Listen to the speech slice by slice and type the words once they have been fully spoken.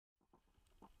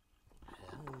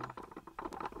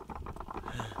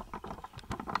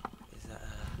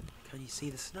see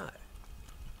the snow?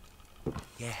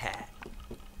 Yeah.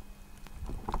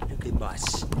 Look at my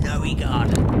snowy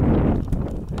garden.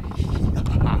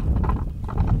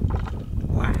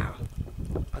 Wow.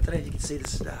 I don't know if you can see the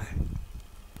snow.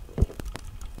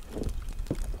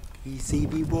 You see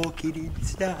me walking in the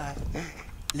snow.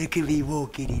 Look at me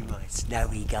walking in my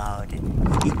snowy garden.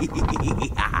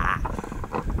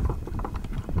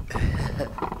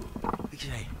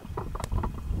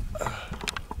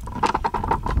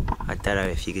 I don't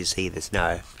know if you can see the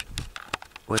snow.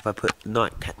 Or if I put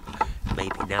night cap,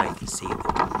 maybe now you can see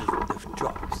the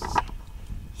drops.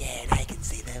 Yeah, now you can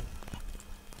see them.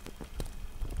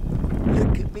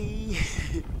 Look at me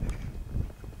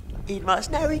in my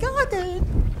snowy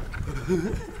garden.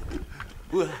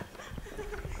 Wow.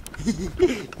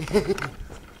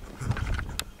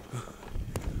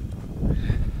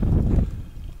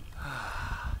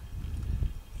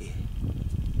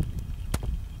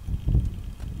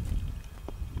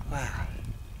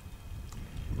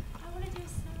 I want to do a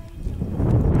snow angel.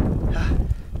 Oh my god.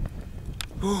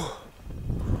 Wow.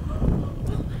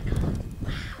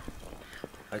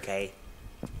 Okay.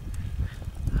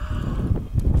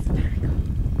 It's very cool.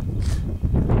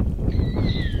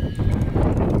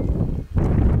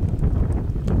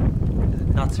 The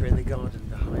nuts are in the garden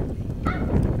behind me.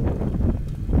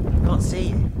 I can't see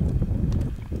you.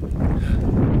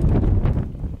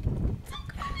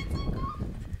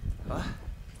 What?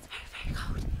 Very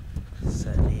cold.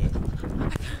 Certainly is.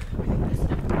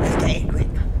 Let's get in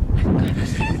quick.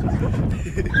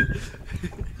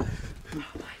 Oh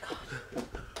my god.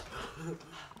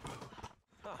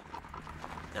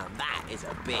 Now that is a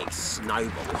big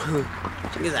snowball.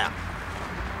 Check this out.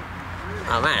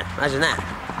 Oh man, imagine that.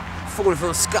 Falling from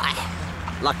the sky.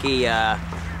 Lucky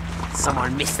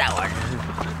someone missed that one.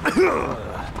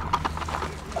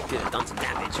 Could have done some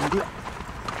damage.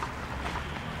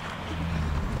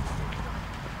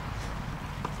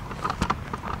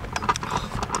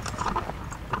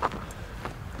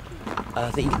 I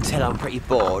think you can tell I'm pretty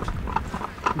bored.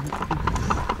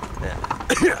 Yeah.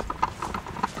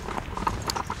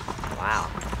 Wow.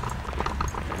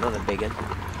 Another big one.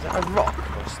 Is that a rock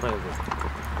or a snowball?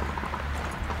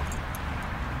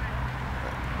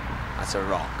 That's a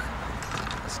rock.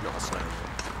 That's not a snowball.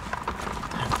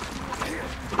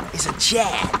 It's a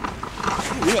chair.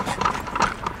 Yeah.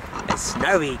 A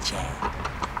snowy chair.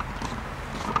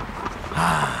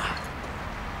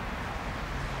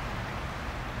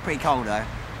 Pretty cold though.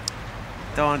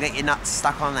 Don't want to get your nuts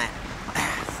stuck on that.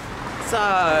 So,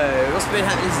 what's been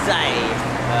happening today?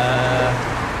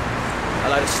 A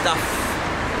load of stuff,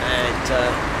 and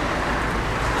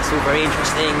that's all very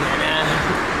interesting. And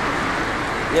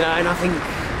you know, nothing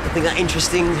that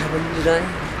interesting happened today.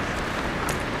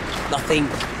 Nothing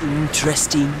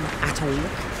interesting at all,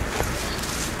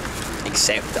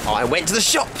 except that I went to the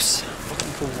shops.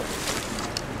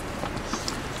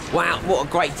 Wow, what a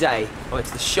great day. I went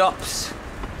to the shops,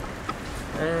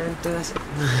 and that's it.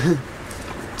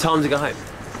 Time to go home.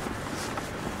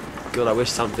 God, I wish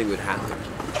something would happen.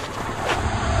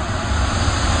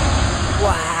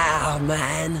 Wow,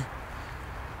 man.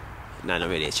 No, not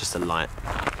really, it's just a light.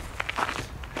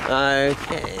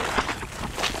 Okay.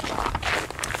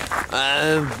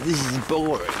 This is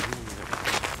boring.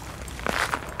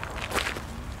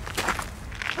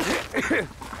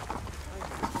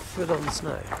 Full on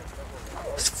snow.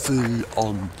 It's full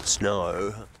on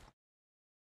snow.